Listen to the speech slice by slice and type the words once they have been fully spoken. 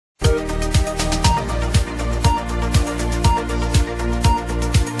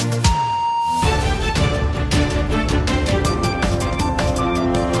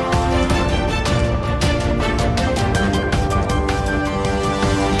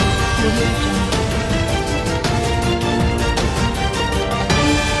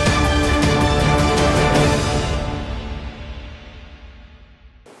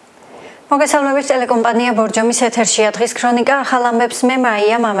მოგესალმებით, ტელეკომპანია ბორჯომის ეთერშია დღის ქრონიკა ახალ ამბებს მე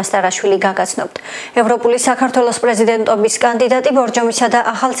მაია მამასტარაშვილი გაგაცნობთ. ევროპული საქართველოს პრეზიდენტობის კანდიდატი ბორჯომისა და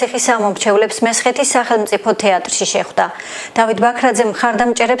ახალციხის ამომრჩევლებს მესხეთის სახელმწიფო თეატრში შეხვდა. დავით ბაქრაძე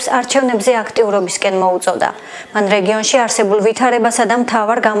მხარდამჭერებს არჩევნებზე აქტიურობისკენ მოუწოდა. მან რეგიონში არსებულ ვითარებასა და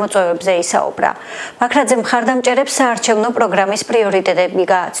მთავარ გამოწვევებზე ისაუბრა. ბაქრაძე მხარდამჭერებს საარჩევნო პროგრამის პრიორიტეტები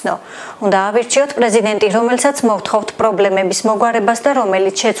გააცნო. უნდა ავირჩიოთ პრეზიდენტი, რომელსაც მოვთხოვთ პრობლემების მოგვარებას და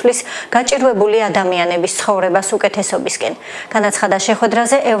რომელიც შეცვლის გაჭირვებული ადამიანების ცხოვრებას უკეთესობისკენ. განაცხადა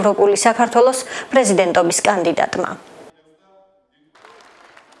შეხვედრაზე ევროპული საქართველოს პრეზიდენტობის კანდიდატმა.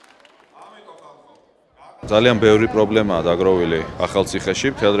 ძალიან ბევრი პრობლემაა დაგროვილი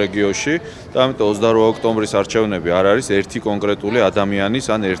ახალციხეში, მთელ რეგიონში და ამიტომ 28 ოქტომბრის არჩევნები არ არის ერთი კონკრეტული ადამიანის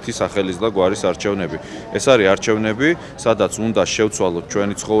ან ერთი სახელის და გვარის არჩევნები. ეს არის არჩევნები, სადაც უნდა შევცვალოთ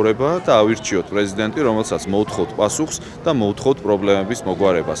ჩვენი ცხოვრება და ავირჩიოთ პრეზიდენტი, რომელსაც მოვთხოვთ პასუხს და მოვთხოვთ პრობლემების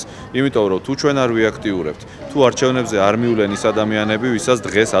მოგვარებას. იმიტომ რომ თუ ჩვენ არ ვიაქტიურებთ, თუ არჩევნებზე არ მივლენ ის ადამიანები, ვისაც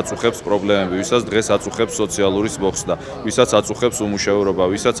დღეს აწუხებს პრობლემები, ვისაც დღეს აწუხებს სოციალური მოხსნა, ვისაც აწუხებს უმუშევრობა,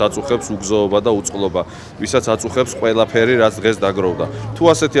 ვისაც აწუხებს უგზოობა და უწყლობა, ვისაც აწუხებს ყველაფერი, რაც დღეს დაგროვდა. თუ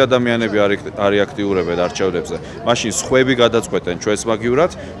ასეთი ადამიანები არ აქტიურებენ არჩევნებზე, მაშინ სხვები გადაწყვეტენ ჩვენს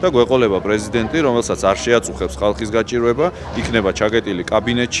მაგივრად და გვეყოლება პრეზიდენტი, რომელსაც არ შეაწუხებს ხალხის გაჭირვება, იქნება ჩაგეტილი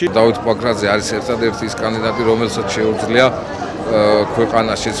კაბინეტში. დავით ბაქრაძე არის ერთადერთი ის კანდიდატი, რომელსაც შეუძლია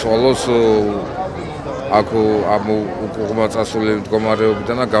ქვეყანა შეცვალოს აქ ამ უკუღმაწასული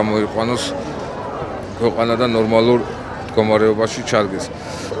მდგომარეობიდან და გამოიყვანოს ქვეყანა და ნორმალურ მდგომარეობაში ჩადგეს.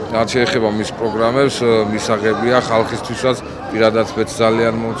 რაც შეეხება მის პროგრამებს, მისაღებია ხალხისთვისაც პირადად მეც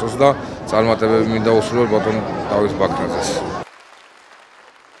ძალიან მომწონს და წარმატებები მინდა უსურვო ბატონ დავით ბაქრაძეს.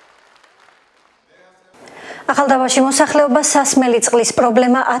 ახალდაბაში მოსახლეობას სასმელი წყლის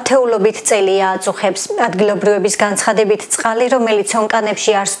პრობლემა ათეულობით წელია აწუხებს. ადგილობრივების განცხადებით წყალი, რომელიც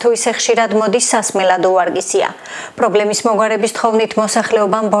ონკანებში არც თუ ისე ხშირად მოდის, სასმელად უვარგისია. პრობლემის მოგვარების თხოვნით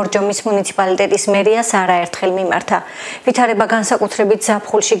მოსახლეობამ ბორჯომის მუნიციპალიტეტის მერიას არაერთხელ მიმართა. ვითარება განსაკუთრებით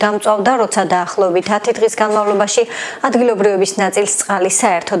ზაფხულში გამწვავდა, როცა დაახლოებით 10 დღის განმავლობაში ადგილობრივების ნაწილს წყალი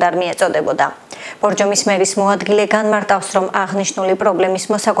საერთოდ არ მიეწოდებოდა. ბორჯომის მერის მოადგილე განმარტავს, რომ აღნიშნული პრობლემის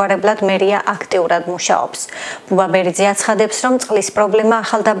მოსაგვარებლად მერია აქტიურად მუშაობს. ბუბა ბერიძე აცხადებს, რომ წყლის პრობლემა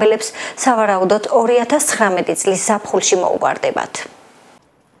ახალდაბელებს სავარაუდოდ 2019 წლის ზაფხულში მოუგვარდებათ.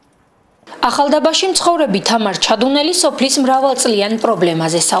 ახალდაბაში მცხოვრები თამარ ჩადუნელი სოფლის მრავალწლიან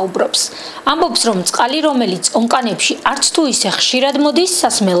პრობლემაზე საუბრობს. ამბობს, რომ წყალი, რომელიც ონკანებში არც თუ ისე ხშირად მოდის,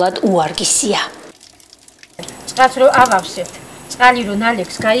 სასმელად უვარგისია. წყალს რო ავავსეთ, წყალი რო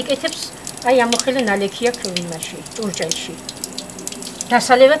ნალექს გაიკეთებს, აი ამოხელე ნალექი აქვს იმაში, ჭურჭელში.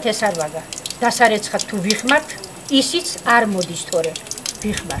 დასალევად ეს არ ვაგა. დასარეცხად თუ ვიხმართ, ისიც არ მოდის თორე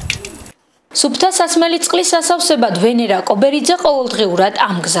ვიხმართ. სუფთა სასმელი წყლის ასავსებად ვენერა კობერიძე ყოველდღიურად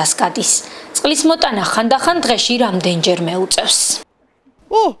ამ გზას გადის. წყლის მოტანა ხანდახან დღეში რამდენჯერ მეუწევს.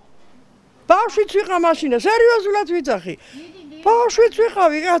 ბავშვიც ვიყავ მაშინა, სერიოზულად ვიცახი. ბავშვიც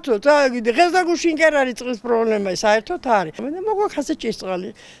ვიყავი, კაცო, დღეს და გუშინ კი არ არის წყლის პრობლემა, საერთოდ არის. მე მოგვაქაზე ჭირწყალი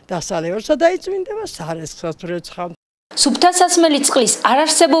დასალევად და იწმინდება სარეცხად რეცხავ. სუფთა სასმელი წყლის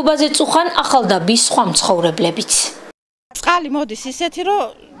არარსებობაზე წუხან ახალდაბის სხვა მცხოვრებლებიც. წყალი მოდის ისეთი, რომ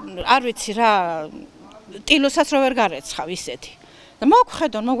არ ვიცი რა, ტილოსაც რო ვერ გარეცხავ ისეთი. და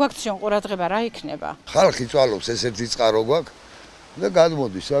მოგხედონ, მოგვაქციონ ყურადღება რა იქნება. ხალხი წვალობს ესეთი წყარო გვაქვს და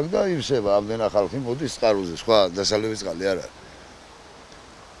გადმოდის აქ და ივსება ამდენა ხალხი მოდის წყაროზე, სხვა დასალევი წყალი არ არის.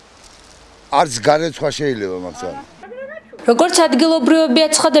 არც გარეცხვა შეიძლება მაგცალ. როგორც ადგილობრივები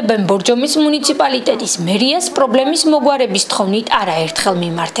აცხადებენ, ბორჯომის მუნიციპალიტეტის მერიას პრობლემის მოგვარების თხოვნით არაერთხელ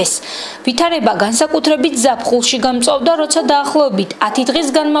მიმართეს. ვითარება განსაკუთრებით ზაფხულში გამწვავდა, როცა დაახლოებით 10 დღის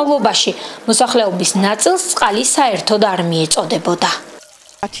განმავლობაში მოსახლეობის ნაწილს წყალი საერთოდ არ მიეწოდებოდა.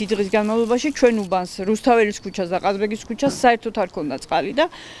 10 დღის განმავლობაში ჩვენ უბანს რუსთაველის ქუჩას და ყაზბეგის ქუჩას საერთოდ არ ქონდა წყალი და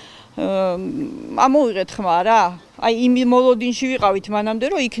ამოვიღეთ ხმა რა. აი იმ მოლოდინში ვიყავით მანამდე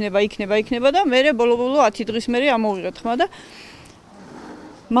რომ იქნება და მერე ბოლო 10 დღის მერე ამოვიღეთ ხმა და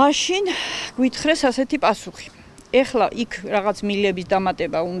მაშინ გვითხრეს ასეთი პასუხი. ეხლა იქ რაღაც მილების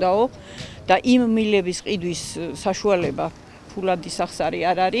დამატება უნდაო და იმ მილების ყიდვის საშუალება ფულადი სახსარი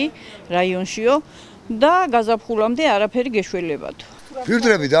არ არის რაიონშიო და გაზაფხულამდე არაფერი გეშველებადო.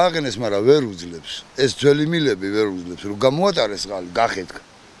 ფილტრები დააყენეს, მაგრამ ვერ უძლებს. ეს ძველი მილები ვერ უძლებს, რომ გამოატარეს წყალი, გახეთქა.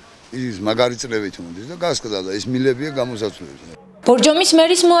 ის მაგარი წლებით უნდის და გასკდა და ეს მილებია გამოსაცვლელი. ბორჯომის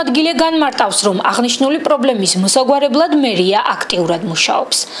მერის მოადგილე განმარტავს, რომ აღნიშნული პრობლემის მოსაგვარებლად მერია აქტიურად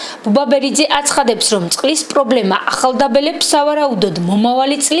მუშაობს. ბუბაბერიძე აცხადებს, რომ წყლის პრობლემა ახალდაბელებს სავარაუდოდ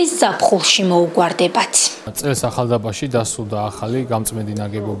მომავალი წლის ზაფხულში მოუგვარდებათ. წელს ახალდაბაში დასრულდა ახალი გამწმენდი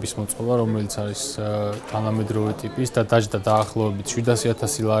ნაგებობის მოწყობა, რომელიც არის თანამედროვე ტიპის და დაჯდა დაახლოებით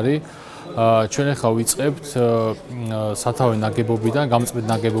 700,000 ლარი. ჩვენ ახლა ვიწყებთ სათავე ნაგებობიდან გამწმედ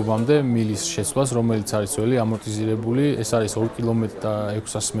ნაგებობამდე მილის შესვლას, რომელიც არის ძველი ამორტიზირებული, ეს არის 2 კილომეტრ და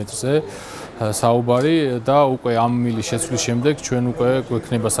 600 მეტრზე საუბარი და უკვე ამ მილის შეცვლის შემდეგ ჩვენ უკვე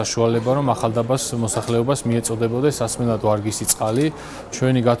გვექნება საშუალება, რომ ახალდაბას მოსახლეობას მიეწოდებოდეს სასმელად ვარგისი წყალი.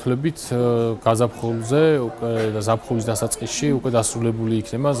 ჩვენი გათვლებით გაზაფხულზე და ზაფხულის დასაწყისში უკვე დასრულებული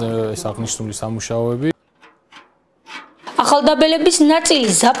იქნება ეს აღნიშნული სამუშაოები. ახალდაბელების ნაწილი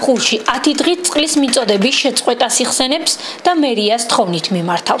ზაფხულში 10 დღით წყლის მიწოდების შეწყვეტას იხსენებს და მერიას თხოვნით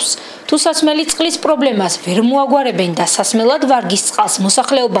მიმართავს. თუ სასმელი წყლის პრობლემას ვერ მოაგვარებენ და სასმელად ვარგის წყალს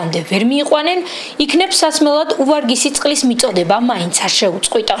მოსახლეობამდე ვერ მიიყვანენ, იქნებ სასმელად უვარგისი წყლის მიწოდება მაინც არ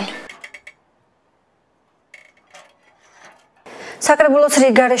შეუწყვიტონ. საკრებულოს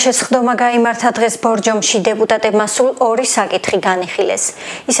რიგგარეშე სხდომა გაიმართა დღეს ბორჯომში. დეპუტატებმა სულ 2 საკითხი განიხილეს.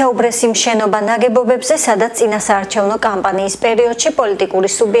 ისაუბრეს იმ შენობა ნაგებობებზე, სადაც წინასაარჩევნო კამპანიის პერიოდში პოლიტიკური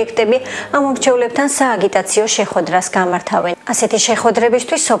სუბიექტები ამომრჩევლებთან სააგიტაციო შეხვედრას გამართავენ. ასეთი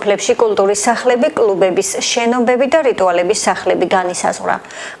შეხვედრებისთვის სოფლებში კულტურის სახლები, კლუბების შენობები და რიტუალების სახლები განისაზღვრა.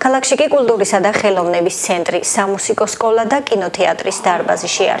 ქალაქში კი კულტურისა და ხელოვნების ცენტრი, სამუსიკო სკოლა და კინოთეატრის დარბაზი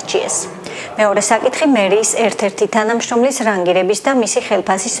შეარჩიეს. მეორე საკითხი მერიის ერთ-ერთი თანამშრომლის რანგირების და მისი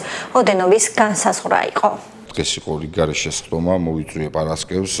ხელფასის ოდენობის განსაზღვრა იყო. დღეს იყო რიგგარეშე სხდომა, მოიწვია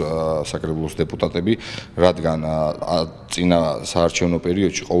პარასკევს საკრებულოს დეპუტატები, რადგან წინა საარჩევნო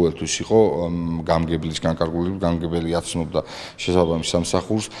პერიოდში ყოველთვის იყო გამგებლის განკარგული, გამგებელი აცნობდა შესაბამის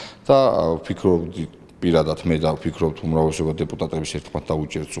სამსახურს და ვფიქრობდი პირადად მე და ვფიქრობთ უმრავლესობა დეპუტატების ერთმანეთს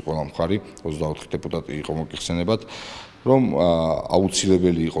დაუჭერთ ყველა მხარი, 24 დეპუტატი იყო მოგიხსენებათ, რომ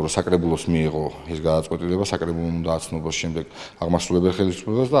აუცილებელი იყო, რომ საკრებულოს მიეღო ეს გადაწყვეტილება, საკრებულომ უნდა აცნობას შემდეგ აღმასრულებელ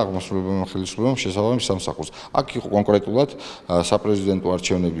ხელისუფლებას და აღმასრულებელ ხელისუფლებამ შესაბამის სამსახურს. აქ იყო კონკრეტულად საპრეზიდენტო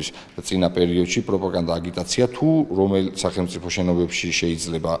არჩევნების წინა პერიოდში პროპაგანდა აგიტაცია, თუ რომელ სახელმწიფო შენობებში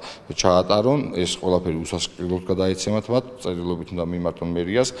შეიძლება ჩაატარონ, ეს ყველაფერი უსასყიდლოდ გადაეცემათ მათ, წერილობით უნდა მიმართონ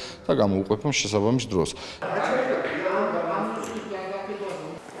მერიას და გამოუყვებონ შესაბამის დროს.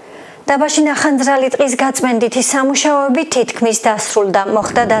 დაბაში ნახანძრალი ტყის გაწმენდითი სამუშაოები თითქმის დასრულდა.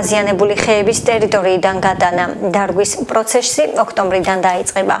 მოხდა დაზიანებული ხეების ტერიტორიიდან გადანა. დარგვის პროცესი ოქტომბრიდან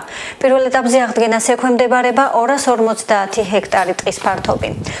დაიწყება. პირველ ეტაპზე აღდგენას ექვემდებარება 250 ჰექტარი ტყის ფართობი.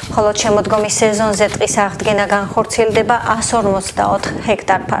 მხოლოდ შემოდგომის სეზონზე ტყის აღდგენა განხორციელდება 154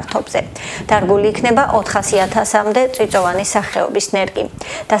 ჰექტარ ფართობზე. დარგული იქნება 400,000-მდე წიწოვანი სახეობის ნერგი.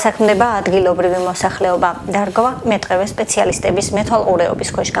 დასაქმდება ადგილობრივი მოსახლეობა. დარგვა მეტყევე სპეციალისტების მეთვალყურეობის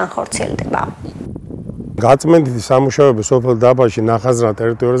ქვეშ განხორციელდება. გაწმენდითი სამუშაოები სოფელ დაბაში ნახაზრა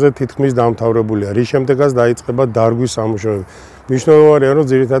ტერიტორიაზე თითქმის დამთავრებულია, რის შემდეგაც დაიწყება დარგვის სამუშაოები. მნიშვნელოვანია, რომ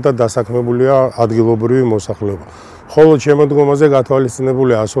ძირითადად დასაქმებულია ადგილობრივი მოსახლეობა. მხოლოდ შემოდგომაზე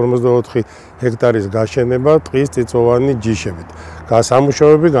გათვალისწინებულია 154 ჰექტარის გაშენება ტყის წიწოვანი ჯიშებით.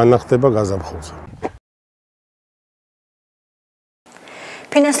 სამუშაოები განახდება გაზაფხულზე.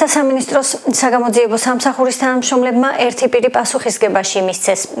 ფინანსთა სამინისტროს საგამოძიებო სამსახურის თანამშრომლებმა ერთი პირი პასუხისგებაში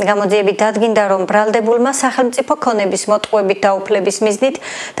მისცეს. გამოძიებით დადგინდა, რომ ბრალდებულმა სახელმწიფო ქონების მოტყუებით დაუფლების მიზნით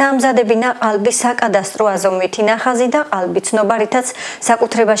დაამზადებინა ყალბის საკადასტრო აზომვითი ნახაზი და ყალბი ცნობა, რითაც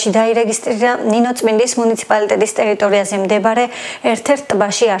საკუთრებაში დაირეგისტრირა ნინოწმინდის მუნიციპალიტეტის ტერიტორიაზე მდებარე ერთ-ერთ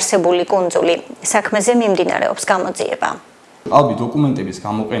ტბაში არსებული კუნძული. საქმეზე მიმდინარეობს გამოძიება. ყალბი დოკუმენტების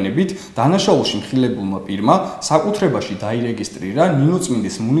გამოყენებით დანაშაულში მხილებულმა პირმა საკუთრებაში დაირეგისტრირა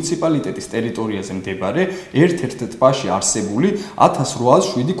ნინოწმინდის მუნიციპალიტეტის ტერიტორიაზე მდებარე ერთ-ერთ ტბაში არსებული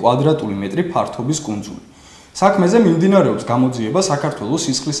 1807 კვადრატული მეტრი ფართობის კუნძული. საქმეზე მიმდინარეობს გამოძიება საქართველოს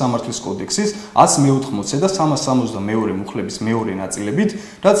სისხლის სამართლის კოდექსის 180 და 362 მუხლების მეორე ნაწილებით,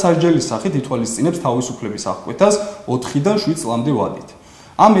 რაც სასჯელის სახით ითვალისწინებს თავისუფლების აღკვეთას 4-დან 7 წლამდე ვადით.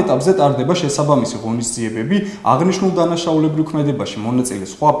 ამ ეტაპზე ტარდება შესაბამისი ღონისძიებები აღნიშნულ დანაშაულებრივ ქმედებაში მონაწილე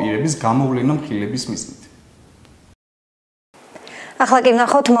სხვა პირების გამოვლენა მხილების მიზნით. ახლა კი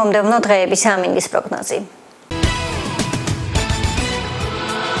ვნახოთ მომდევნო დღეების ამინდის პროგნოზი.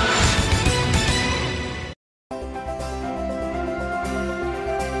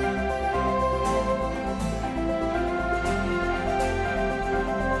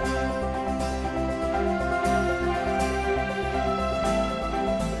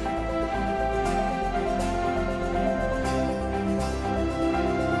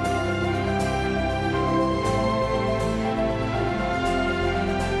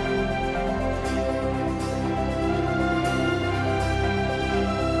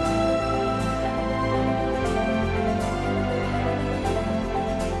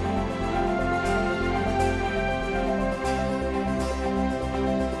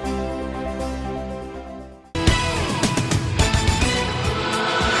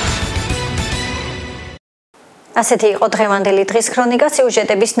 ასეთი იყო დღევანდელი დღის ქრონიკა.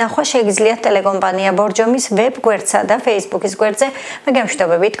 სიუჟეტების ნახვა შეგიძლიათ ტელეკომპანია ბორჯომის ვებ გვერდსა და Facebook-ის გვერდზე. მე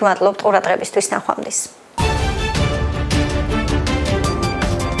გემშვიდობებით, გმადლობთ ყურადღებისთვის, ნახვამდის.